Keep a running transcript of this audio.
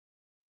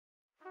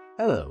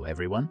Hello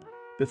everyone.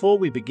 Before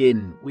we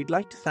begin, we'd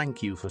like to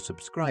thank you for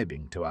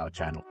subscribing to our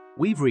channel.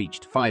 We've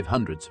reached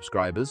 500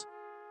 subscribers.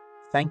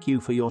 Thank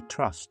you for your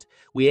trust.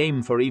 We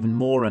aim for even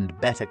more and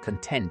better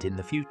content in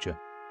the future.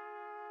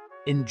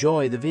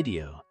 Enjoy the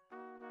video.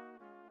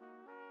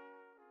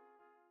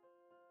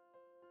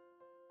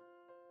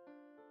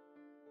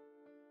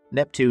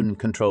 Neptune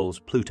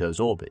controls Pluto's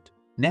orbit.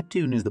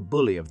 Neptune is the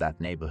bully of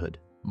that neighborhood,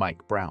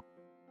 Mike Brown.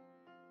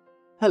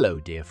 Hello,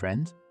 dear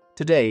friends.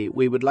 Today,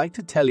 we would like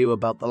to tell you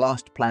about the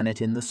last planet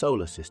in the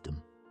solar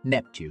system,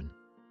 Neptune.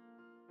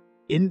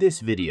 In this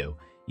video,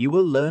 you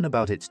will learn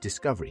about its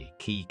discovery,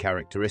 key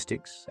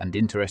characteristics, and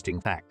interesting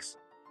facts.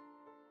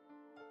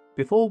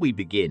 Before we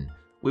begin,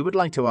 we would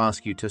like to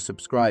ask you to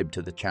subscribe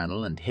to the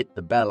channel and hit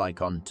the bell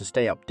icon to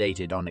stay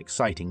updated on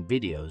exciting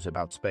videos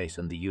about space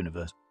and the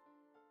universe.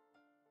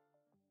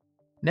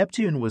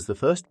 Neptune was the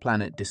first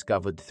planet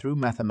discovered through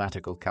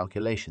mathematical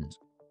calculations.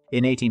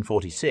 In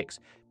 1846,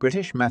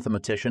 British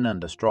mathematician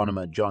and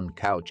astronomer John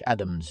Couch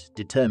Adams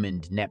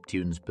determined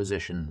Neptune's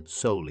position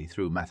solely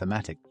through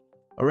mathematics.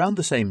 Around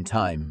the same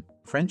time,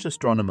 French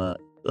astronomer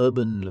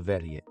Urbain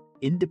Verrier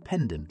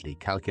independently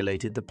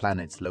calculated the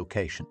planet's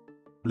location.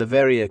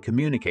 Verrier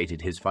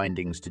communicated his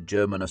findings to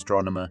German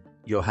astronomer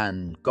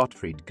Johann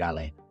Gottfried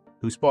Galle,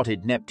 who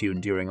spotted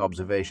Neptune during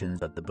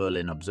observations at the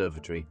Berlin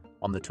Observatory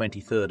on the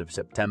 23rd of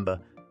September,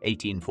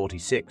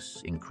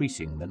 1846,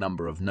 increasing the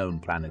number of known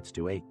planets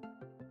to 8.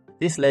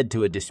 This led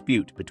to a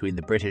dispute between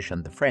the British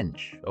and the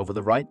French over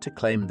the right to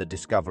claim the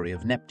discovery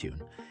of Neptune.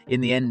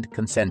 In the end,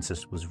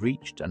 consensus was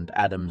reached and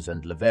Adams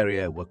and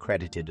Verrier were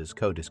credited as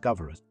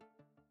co-discoverers.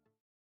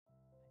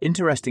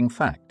 Interesting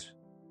fact.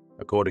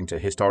 According to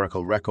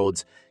historical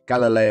records,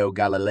 Galileo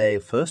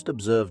Galilei first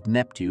observed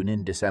Neptune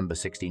in December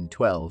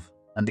 1612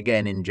 and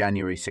again in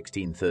January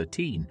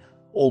 1613,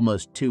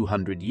 almost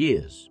 200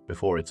 years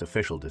before its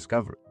official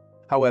discovery.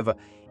 However,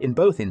 in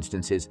both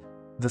instances,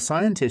 the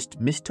scientist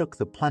mistook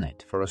the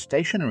planet for a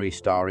stationary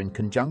star in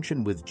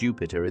conjunction with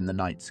Jupiter in the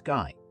night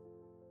sky.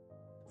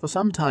 For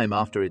some time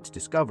after its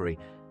discovery,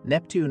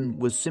 Neptune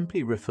was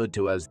simply referred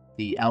to as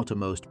the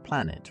outermost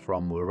planet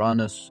from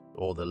Uranus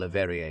or the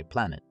Verrier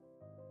planet.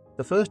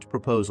 The first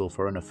proposal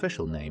for an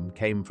official name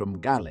came from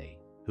Galilei,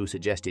 who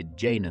suggested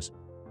Janus.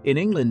 In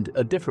England,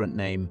 a different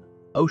name,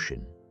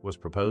 Ocean, was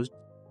proposed.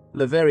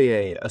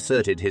 Verrier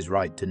asserted his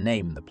right to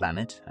name the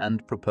planet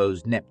and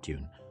proposed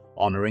Neptune,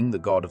 honoring the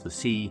god of the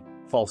sea,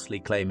 falsely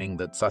claiming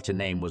that such a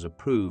name was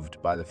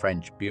approved by the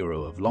French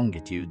Bureau of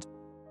Longitudes.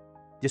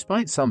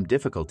 Despite some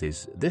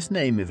difficulties, this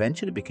name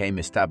eventually became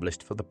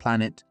established for the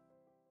planet.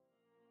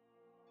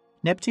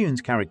 Neptune's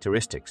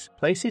characteristics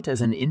place it as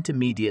an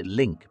intermediate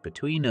link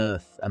between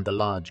Earth and the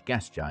large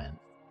gas giant.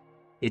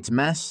 Its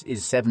mass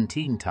is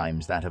 17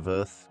 times that of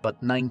Earth,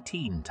 but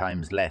 19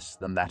 times less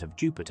than that of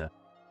Jupiter.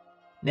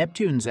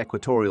 Neptune's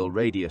equatorial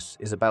radius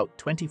is about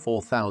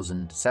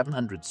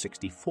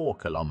 24,764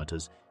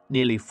 kilometers,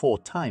 nearly 4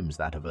 times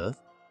that of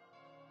Earth.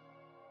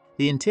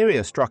 The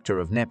interior structure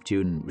of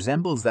Neptune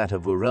resembles that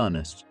of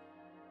Uranus.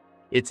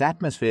 Its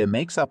atmosphere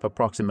makes up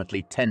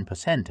approximately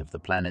 10% of the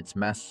planet's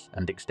mass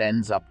and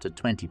extends up to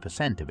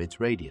 20% of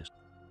its radius.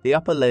 The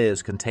upper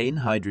layers contain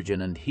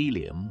hydrogen and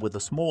helium with a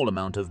small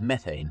amount of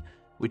methane,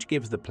 which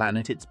gives the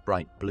planet its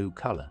bright blue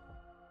color.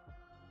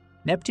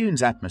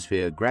 Neptune's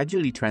atmosphere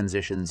gradually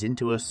transitions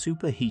into a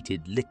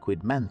superheated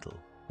liquid mantle,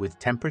 with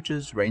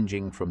temperatures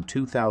ranging from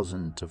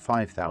 2000 to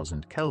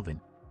 5000 Kelvin.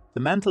 The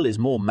mantle is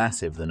more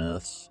massive than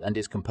Earth's and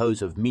is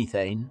composed of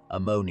methane,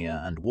 ammonia,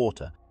 and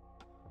water.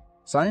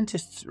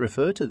 Scientists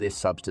refer to this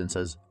substance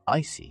as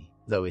icy,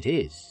 though it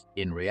is,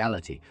 in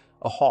reality,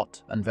 a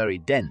hot and very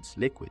dense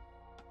liquid.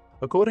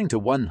 According to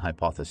one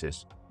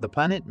hypothesis, the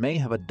planet may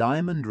have a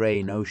diamond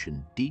rain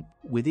ocean deep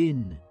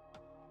within.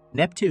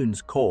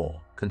 Neptune's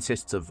core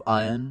consists of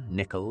iron,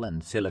 nickel,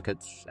 and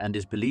silicates and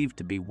is believed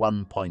to be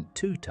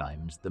 1.2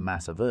 times the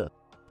mass of Earth.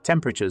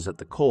 Temperatures at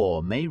the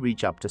core may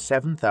reach up to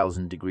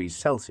 7,000 degrees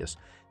Celsius,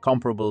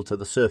 comparable to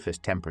the surface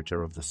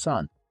temperature of the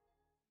Sun.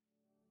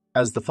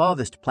 As the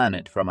farthest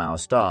planet from our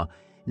star,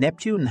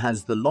 Neptune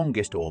has the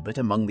longest orbit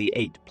among the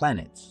 8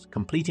 planets,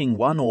 completing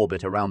one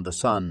orbit around the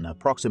Sun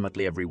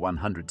approximately every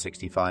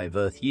 165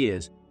 Earth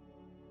years.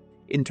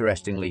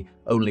 Interestingly,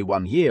 only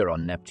 1 year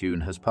on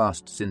Neptune has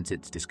passed since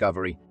its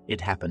discovery.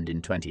 It happened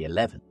in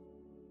 2011.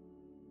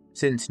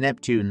 Since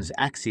Neptune's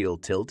axial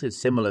tilt is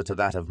similar to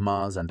that of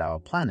Mars and our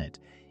planet,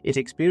 it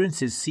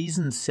experiences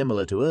seasons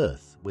similar to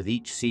Earth, with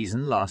each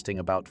season lasting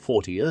about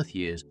 40 Earth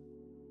years.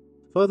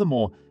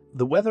 Furthermore,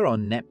 the weather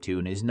on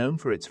Neptune is known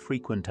for its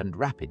frequent and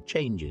rapid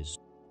changes.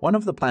 One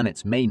of the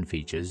planet's main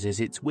features is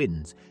its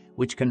winds,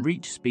 which can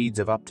reach speeds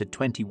of up to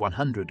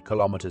 2,100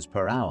 kilometers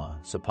per hour,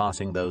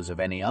 surpassing those of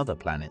any other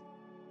planet.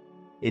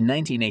 In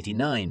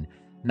 1989,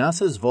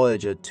 NASA's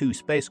Voyager 2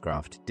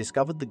 spacecraft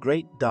discovered the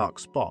Great Dark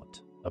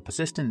Spot, a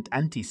persistent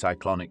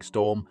anticyclonic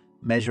storm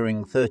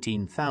measuring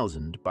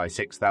 13,000 by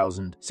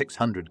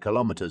 6,600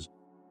 kilometers.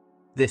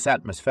 This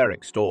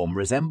atmospheric storm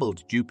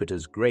resembled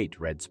Jupiter's Great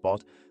Red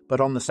Spot,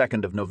 but on the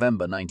 2nd of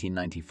November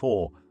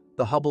 1994,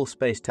 The Hubble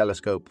Space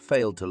Telescope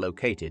failed to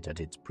locate it at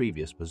its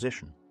previous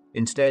position.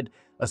 Instead,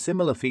 a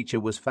similar feature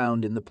was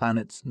found in the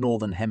planet's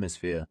northern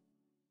hemisphere.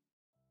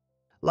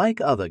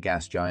 Like other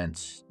gas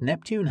giants,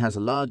 Neptune has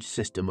a large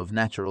system of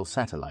natural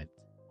satellites.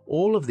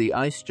 All of the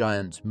ice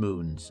giant's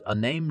moons are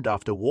named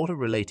after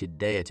water-related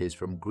deities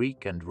from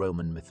Greek and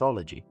Roman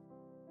mythology.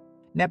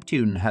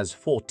 Neptune has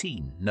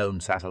 14 known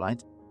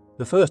satellites.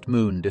 The first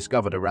moon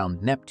discovered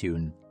around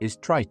Neptune is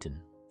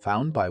Triton,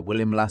 found by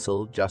William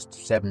Lassell just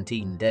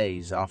 17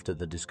 days after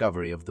the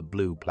discovery of the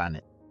blue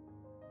planet.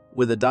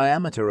 With a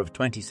diameter of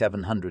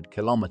 2,700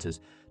 kilometers,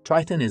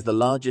 Triton is the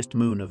largest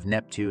moon of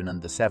Neptune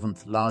and the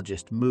seventh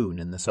largest moon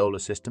in the solar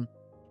system.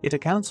 It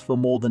accounts for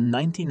more than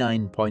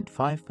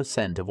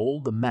 99.5% of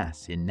all the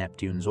mass in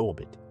Neptune's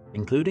orbit,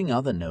 including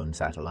other known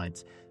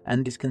satellites,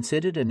 and is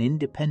considered an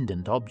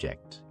independent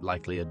object,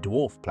 likely a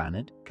dwarf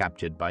planet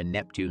captured by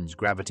Neptune's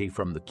gravity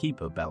from the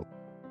Kuiper belt.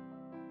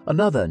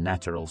 Another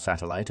natural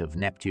satellite of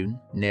Neptune,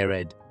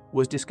 Nereid,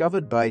 was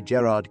discovered by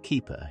Gerard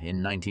Kuiper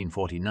in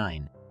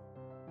 1949.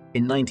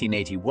 In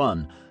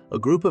 1981, a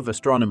group of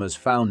astronomers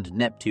found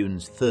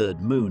Neptune's third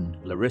moon,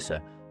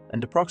 Larissa,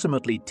 and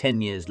approximately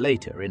 10 years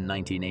later, in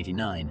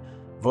 1989,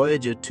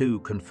 Voyager 2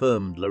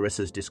 confirmed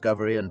Larissa's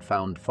discovery and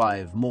found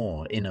 5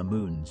 more inner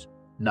moons,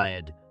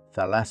 Naiad,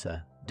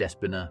 Thalassa,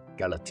 Despina,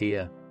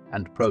 Galatea,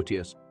 and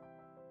Proteus.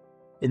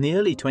 In the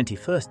early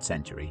 21st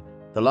century,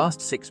 the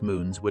last 6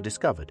 moons were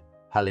discovered: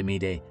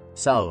 Halimede,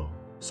 Sao,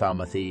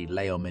 Sarmathi,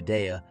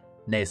 Laomedea,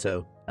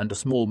 Neso, and a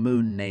small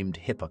moon named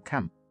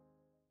Hippocamp.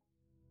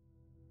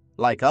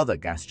 Like other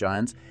gas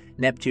giants,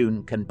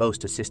 Neptune can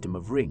boast a system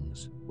of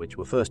rings, which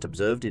were first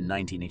observed in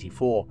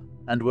 1984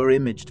 and were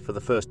imaged for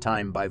the first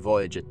time by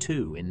Voyager 2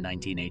 in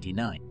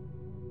 1989.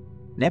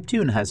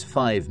 Neptune has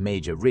 5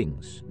 major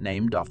rings,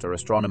 named after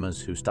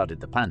astronomers who studied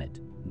the planet: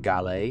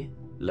 Galilei,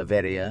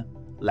 Verrier,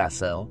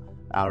 Lassell,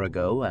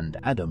 Arago, and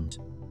Adams.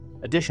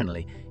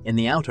 Additionally, in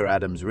the outer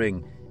Adams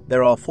ring,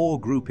 there are 4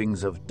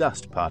 groupings of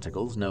dust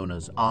particles known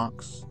as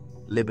arcs: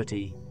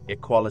 liberty,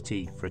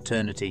 equality,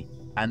 fraternity,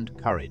 and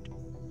courage.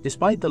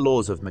 Despite the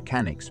laws of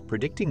mechanics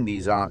predicting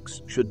these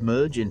arcs should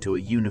merge into a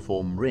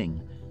uniform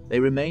ring, they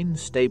remain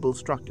stable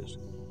structures.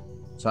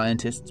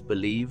 Scientists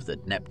believe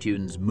that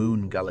Neptune's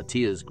moon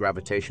Galatea's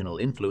gravitational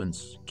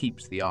influence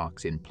keeps the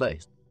arcs in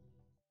place.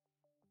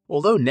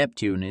 Although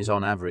Neptune is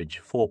on average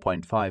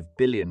 4.5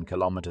 billion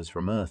kilometers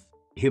from Earth,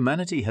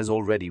 humanity has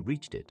already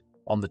reached it.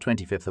 On the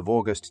 25th of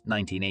August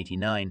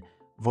 1989,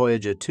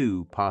 Voyager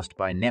 2 passed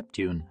by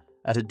Neptune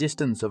at a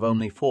distance of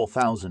only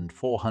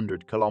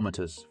 4,400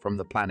 kilometers from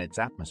the planet's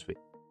atmosphere.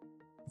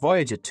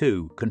 Voyager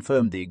 2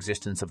 confirmed the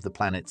existence of the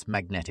planet's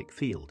magnetic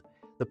field.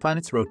 The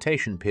planet's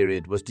rotation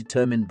period was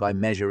determined by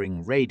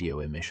measuring radio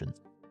emissions.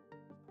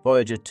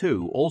 Voyager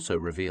 2 also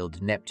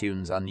revealed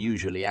Neptune's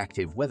unusually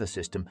active weather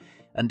system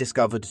and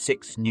discovered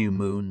 6 new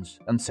moons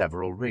and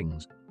several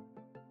rings.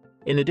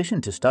 In addition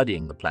to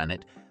studying the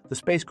planet, the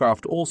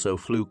spacecraft also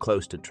flew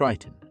close to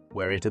Triton,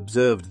 where it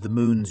observed the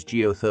moon's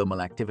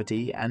geothermal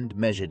activity and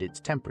measured its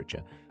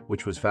temperature,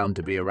 which was found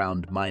to be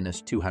around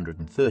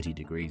 -230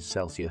 degrees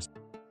Celsius.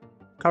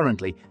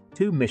 Currently,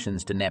 2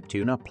 missions to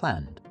Neptune are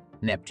planned: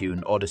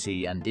 Neptune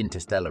Odyssey and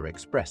Interstellar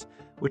Express,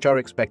 which are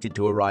expected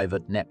to arrive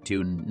at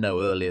Neptune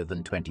no earlier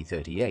than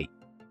 2038.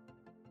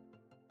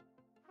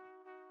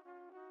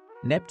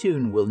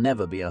 Neptune will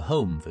never be a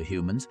home for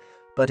humans,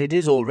 but it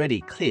is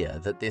already clear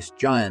that this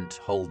giant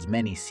holds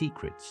many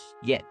secrets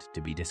yet to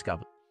be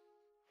discovered.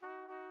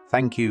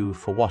 Thank you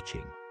for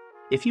watching.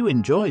 If you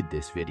enjoyed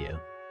this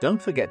video,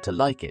 don't forget to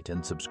like it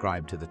and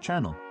subscribe to the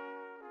channel.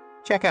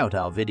 Check out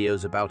our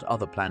videos about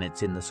other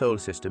planets in the solar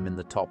system in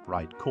the top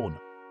right corner.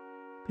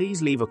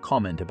 Please leave a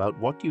comment about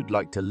what you'd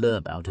like to learn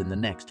about in the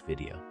next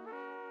video.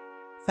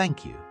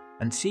 Thank you,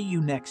 and see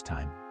you next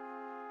time.